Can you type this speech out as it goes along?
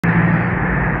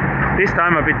this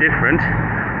time a bit different.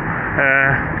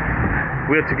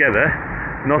 We're together.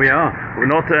 Not, we are. We're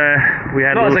not. We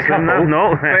had not a as a couple. Now.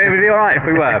 No, but it would be all right if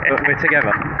we were, but we're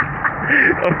together.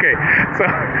 Okay, so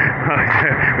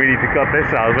we need to cut this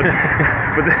out, but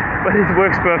it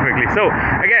works perfectly. So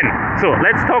again,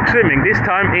 let's talk swimming. This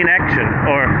time in action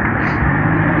or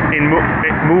in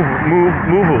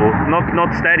movable, not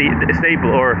steady,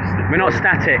 stable or. We're not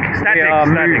static. Static. We are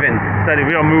static, moving. Static.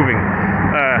 We are moving.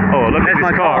 Oh, look There's at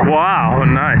this my car! car. Wow,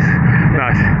 nice.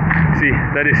 See,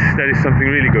 that is something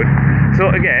really good. So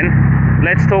again,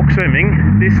 let's talk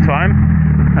swimming. This time,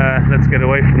 let's get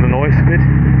away from the noise a bit.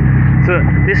 So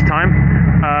this time,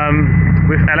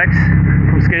 with Alex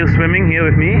from Scale Swimming here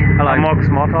with me. Hello. I'm Marcus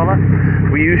Marthaler.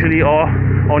 We usually are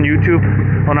on YouTube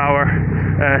on our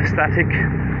static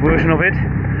version of it.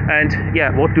 And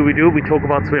yeah, what do? We talk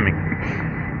about swimming.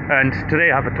 And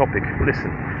today I have a topic.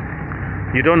 Listen,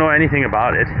 you don't know anything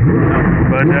about it,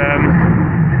 but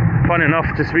fun enough,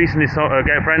 just recently saw a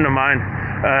friend of mine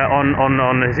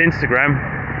on his Instagram.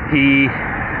 He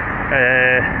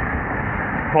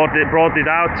brought it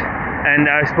out, and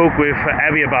I spoke with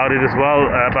Abby about it as well,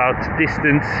 about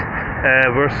distance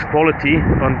versus quality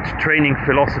and training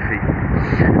philosophy.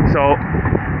 So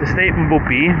the statement would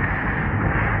be,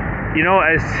 you know,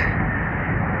 as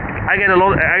I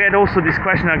get also this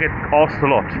question I get asked a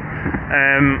lot.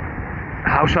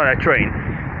 How should I train?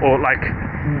 Or like,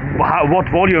 what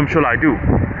volume should I do?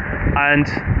 And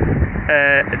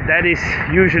that is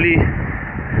usually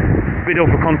a bit of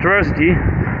a controversy.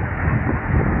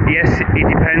 Yes, it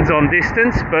depends on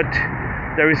distance, but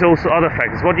there is also other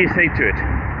factors. What do you say to it?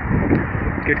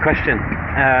 Good question.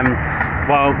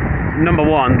 Well, number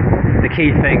one, the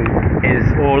key thing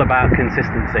is all about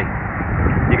consistency.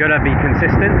 You've got to be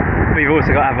consistent, but you've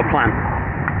also got to have a plan.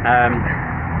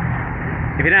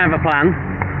 If you don't have a plan,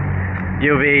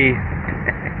 you'll be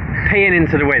peeing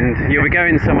into the wind. You'll be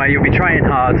going somewhere, you'll be trying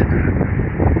hard,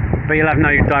 but you'll have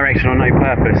no direction or no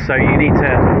purpose. So you need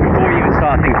to, before you even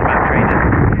start thinking about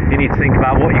training, you need to think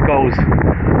about what your goals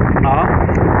are,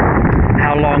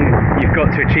 how long you've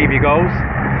got to achieve your goals,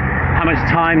 how much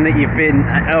time that you've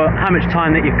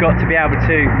got to be able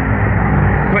to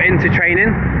put into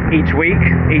training each week,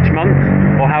 each month,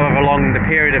 or however long the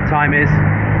period of time is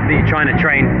that you're trying to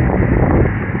train.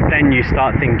 Then you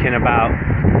start thinking about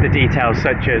the details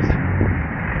such as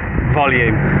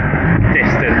volume,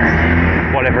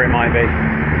 distance, whatever it might be.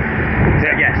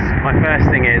 So yes, my first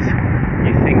thing is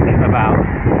you think about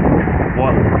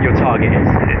what your target is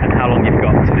and how long you've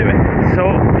got to do it. So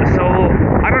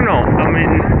I don't know. I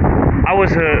mean, I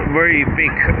was a very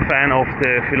big fan of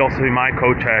the philosophy my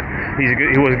coach had. He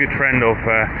was a good friend of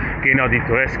Gennady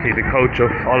Tureski, the coach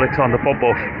of Alexander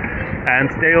Popov,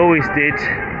 and they always did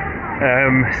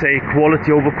say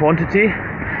quality over quantity.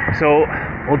 So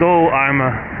although I'm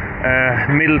a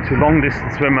middle to long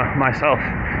distance swimmer myself,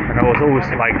 and I was always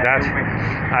like that,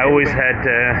 I always had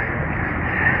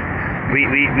we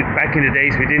back in the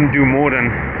days we didn't do more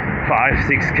than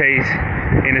 5-6 Ks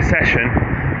in a session,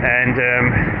 and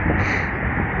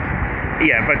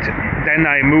yeah, but then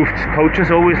I moved coaches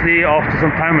obviously after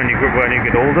some time when you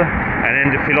get older, and then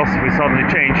the philosophy suddenly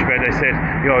changed where they said,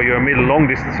 you're a middle long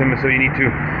distance swimmer, so you need to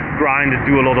grind and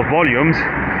do a lot of volumes,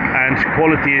 and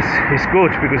quality is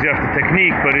good because you have the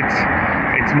technique, but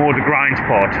it's more the grind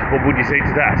part. What would you say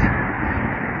to that?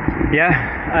 Yeah,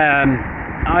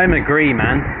 I agree,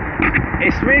 man.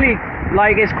 It's really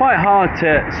like it's quite hard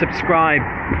to subscribe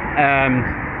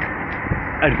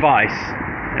advice.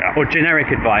 Yeah. Or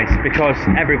generic advice, because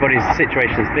everybody's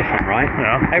situation is different, right?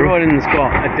 Yeah, everyone's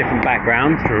got a different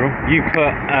background. True. You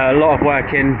put a lot of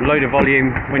work in, load of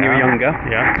volume when you were younger.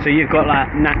 Yeah. So you've got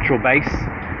that natural base.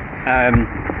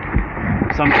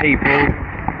 Some people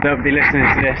that will be listening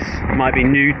to this might be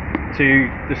new to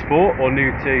the sport, or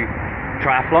new to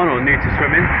triathlon, or new to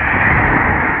swimming,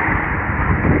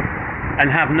 and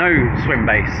have no swim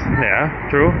base. Yeah,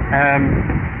 true.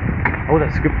 Oh,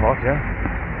 that's a good part, yeah.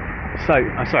 So,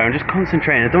 I'm sorry, I'm just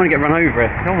concentrating. I don't want to get run over.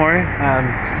 Don't worry.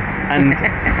 And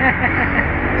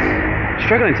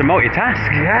struggling to multitask.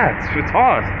 Yeah, it's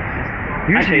hard.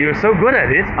 Usually you're so good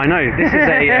at it. I know. This is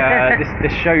a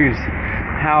this shows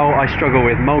how I struggle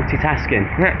with multitasking.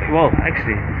 Yeah, well,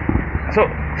 actually. So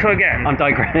again. I'm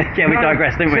digressing. Yeah, we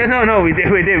digressed, didn't we? No, we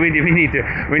did.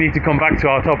 We need to come back to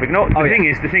our topic. No,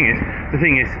 the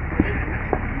thing is.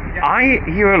 I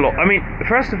hear a lot. I mean,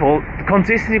 first of all, the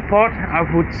consistency part, I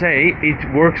would say it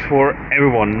works for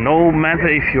everyone. No matter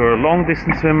if you're a long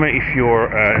distance swimmer, if you're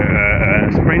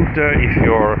a sprinter, if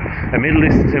you're a middle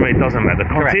distance swimmer, it doesn't matter.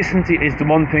 Consistency is the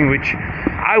one thing which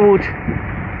I would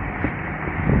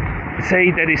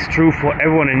say that is true for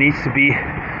everyone. It needs to be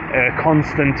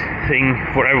constant thing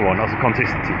for everyone as a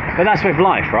consistency. But that's with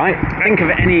life, right? Think of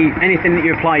anything that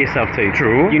you apply yourself to.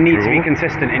 True. You need to true. be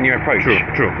consistent in your approach.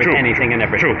 True. With anything and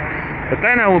everything. True. But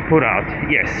then I will put out,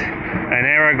 yes, and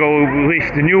here I go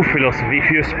with the new philosophy. If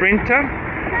you're a sprinter,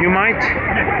 you might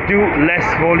do less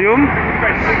volume,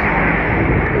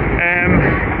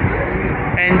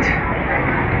 and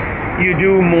you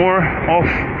do more of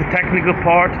the technical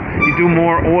part. You do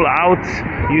more all outs.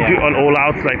 You do all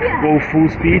outs like go full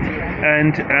speed,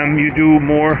 and you do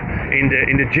more in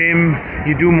the gym.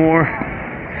 You do more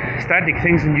static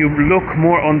things, and you look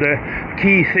more on the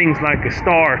key things like a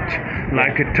start,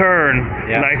 like a turn,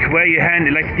 like where you hand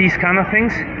it, like these kind of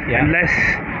things, and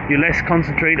you less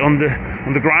concentrate on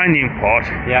the grinding part.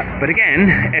 But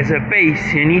again, as a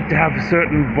base, you need to have a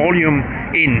certain volume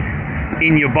in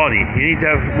your body. You need to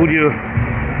have,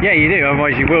 Yeah, you do,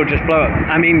 otherwise you will just blow up.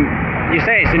 I mean, you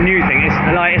say it's a new thing,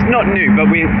 it's not new, but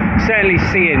we're certainly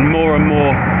seeing more and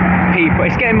more people,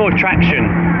 it's getting more traction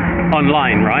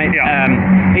online, right?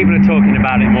 People are talking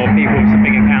about it more, people with some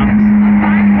big accounts.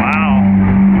 Wow.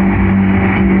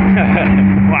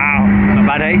 Wow. Not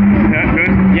bad, eh? Yeah, good.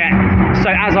 Yeah, so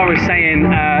as I was saying,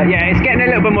 it's getting a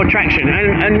little bit more traction,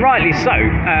 and rightly so.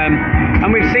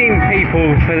 And we've seen people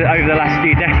over the last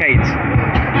few decades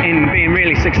in being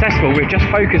really successful with just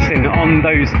focusing on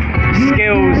those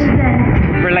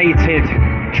skills-related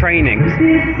trainings,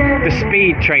 the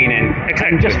speed training,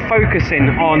 and just focusing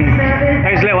on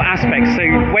those little aspects. So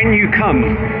when you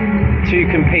come to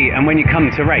compete and when you come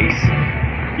to race,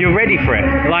 you're ready for it.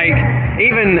 Like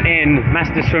even in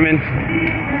master swimming,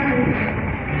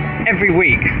 every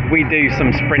week we do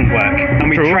some sprint work, and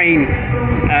we train.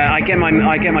 I get my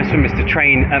swimmers to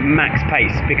train at max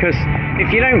pace, because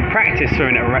if you don't practice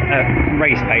swimming at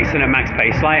race pace and at max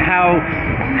pace, like how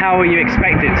are you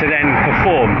expected to then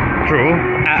perform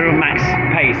at max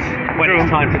pace when it's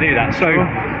time to do that? So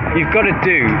you've got to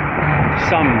do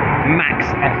some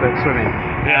max effort swimming.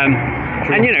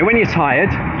 And you know, when you're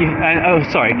tired,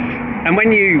 and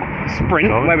when you sprint,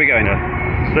 where are we going?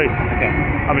 Straight. Okay.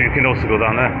 I mean, you can also go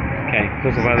down there. Okay.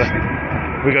 Doesn't matter.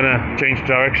 We're gonna change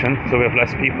direction so we have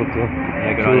less people to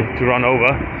run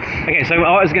over. Okay, so what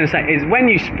I was going to say is when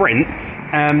you sprint,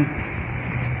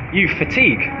 you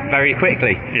fatigue very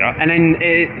quickly. And then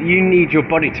you need your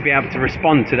body to be able to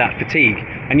respond to that fatigue,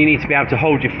 and you need to be able to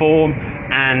hold your form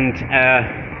and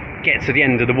get to the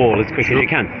end of the wall as quick as you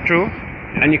can.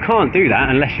 And you can't do that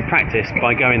unless you practice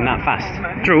by going that fast.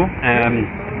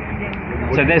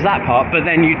 So there's that part, but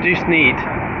then you just need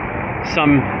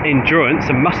some endurance,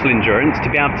 some muscle endurance to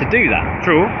be able to do that.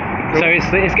 So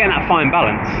it's getting that fine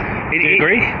balance. Do you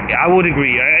agree? I would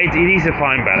agree. It is a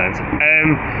fine balance.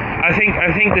 I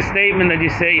think the statement that you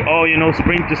say,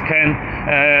 sprinters can,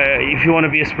 if you want to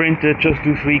be a sprinter, just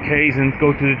do 3Ks and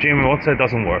go to the gym, that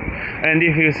doesn't work. And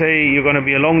if you say you're going to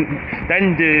be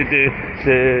then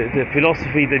the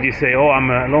philosophy that you say, I'm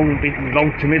a long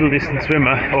to middle distance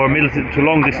swimmer, or middle to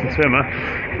long distance swimmer,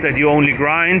 that you only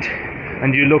grind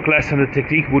and you look less on the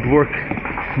technique, would work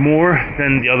more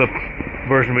than the other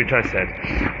version which I said.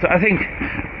 So I think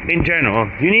in general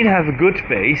you need to have a good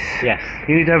base.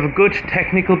 You need to have a good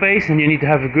technical base, and you need to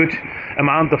have a good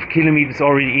amount of kilometers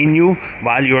already in you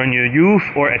while you're in your youth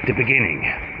or at the beginning.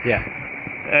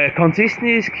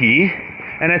 Consistency is key,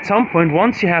 and at some point,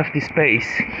 once you have this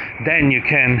base, then you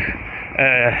can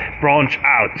branch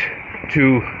out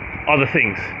to other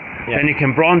things. Then you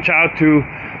can branch out to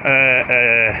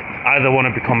either want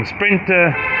to become a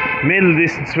sprinter, middle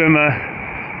distance swimmer,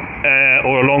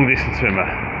 or a long distance swimmer.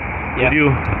 So if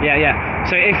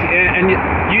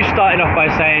you started off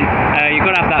by saying you've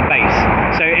got to have that base.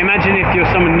 So imagine if you're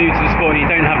someone new to the sport and you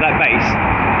don't have that base.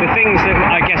 The things that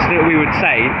I guess that we would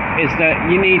say is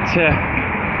that you need to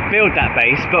build that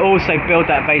base, but also build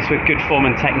that base with good form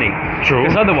and technique.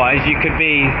 Because otherwise you could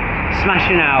be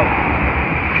smashing out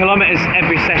kilometers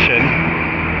every session,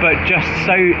 but just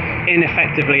so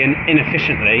ineffectively and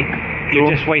inefficiently, you're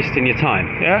just wasting your time.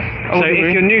 So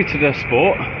if you're new to the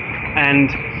sport and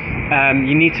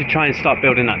you need to try and start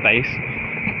building that base,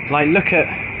 like look at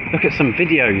some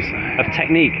videos of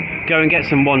technique, go and get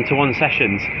some one-to-one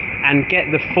sessions and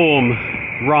get the form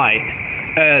right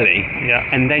early,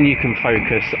 and then you can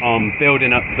focus on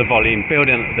building up the volume,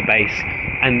 building up the base,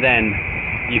 and then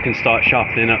you can start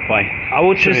sharpening up by I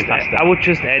would just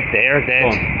add there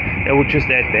that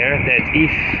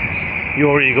if you're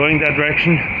already going that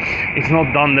direction, it's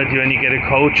not done that you only get a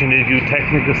coach and you do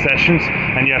technical sessions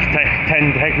and you have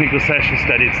 10 technical sessions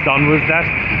that it's done with that.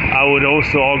 I would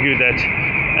also argue that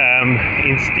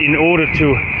in order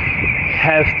to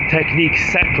have the technique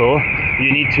settle,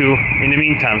 you need to, in the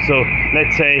meantime, so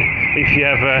let's say if you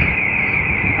have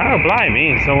Oh,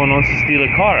 blimey, someone wants to steal a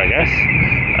car, I guess.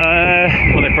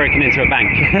 Or they're breaking into a bank.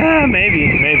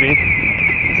 Maybe.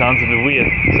 Sounds a bit weird.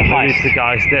 It's a Maybe heist. it's the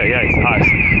guys there. Yeah, it's a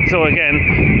heist. So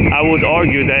again, I would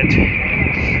argue that,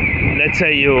 let's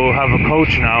say you have a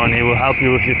coach now and he will help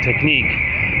you with your technique.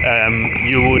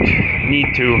 You would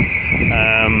need to,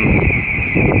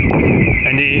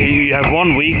 and you have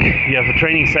 1 week, you have a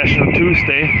training session on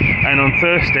Tuesday and on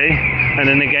Thursday, and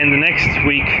then again the next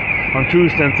week on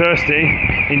Tuesday and Thursday.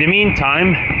 In the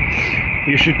meantime,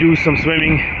 you should do some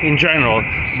swimming in general,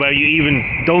 where you even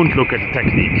don't look at the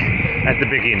technique at the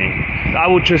beginning. I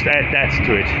would just add that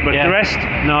to it. But the rest,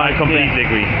 no, I completely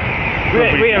agree.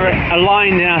 We are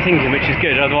aligned in our thinking, which is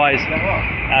good. Otherwise,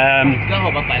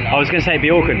 I was going to say it'd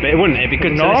be awkward, but it wouldn't. It'd be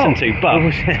good to listen to. But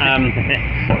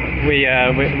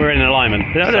we're in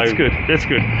alignment. No, that's good. That's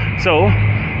good. So,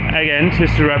 again,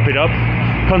 just to wrap it up,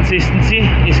 consistency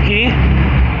is key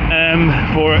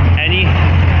for any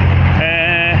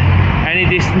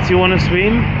distance you want to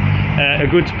swim. A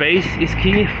good base is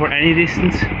key for any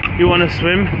distance you want to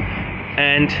swim.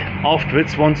 And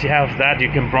afterwards, once you have that, you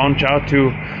can branch out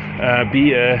to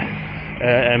be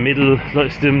a middle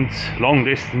distance, long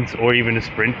distance, or even a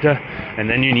sprinter. And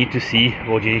then you need to see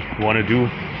what you want to do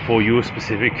for your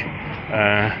specific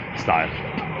style.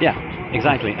 Yeah,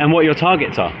 exactly. And what your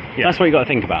targets are. Yeah. That's what you got to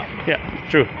think about. Yeah,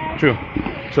 true.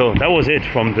 So that was it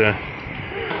from the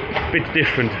bit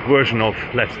different version of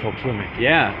Let's Talk Swimming.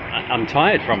 Yeah, I'm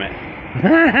tired from it.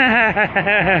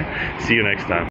 See you next time.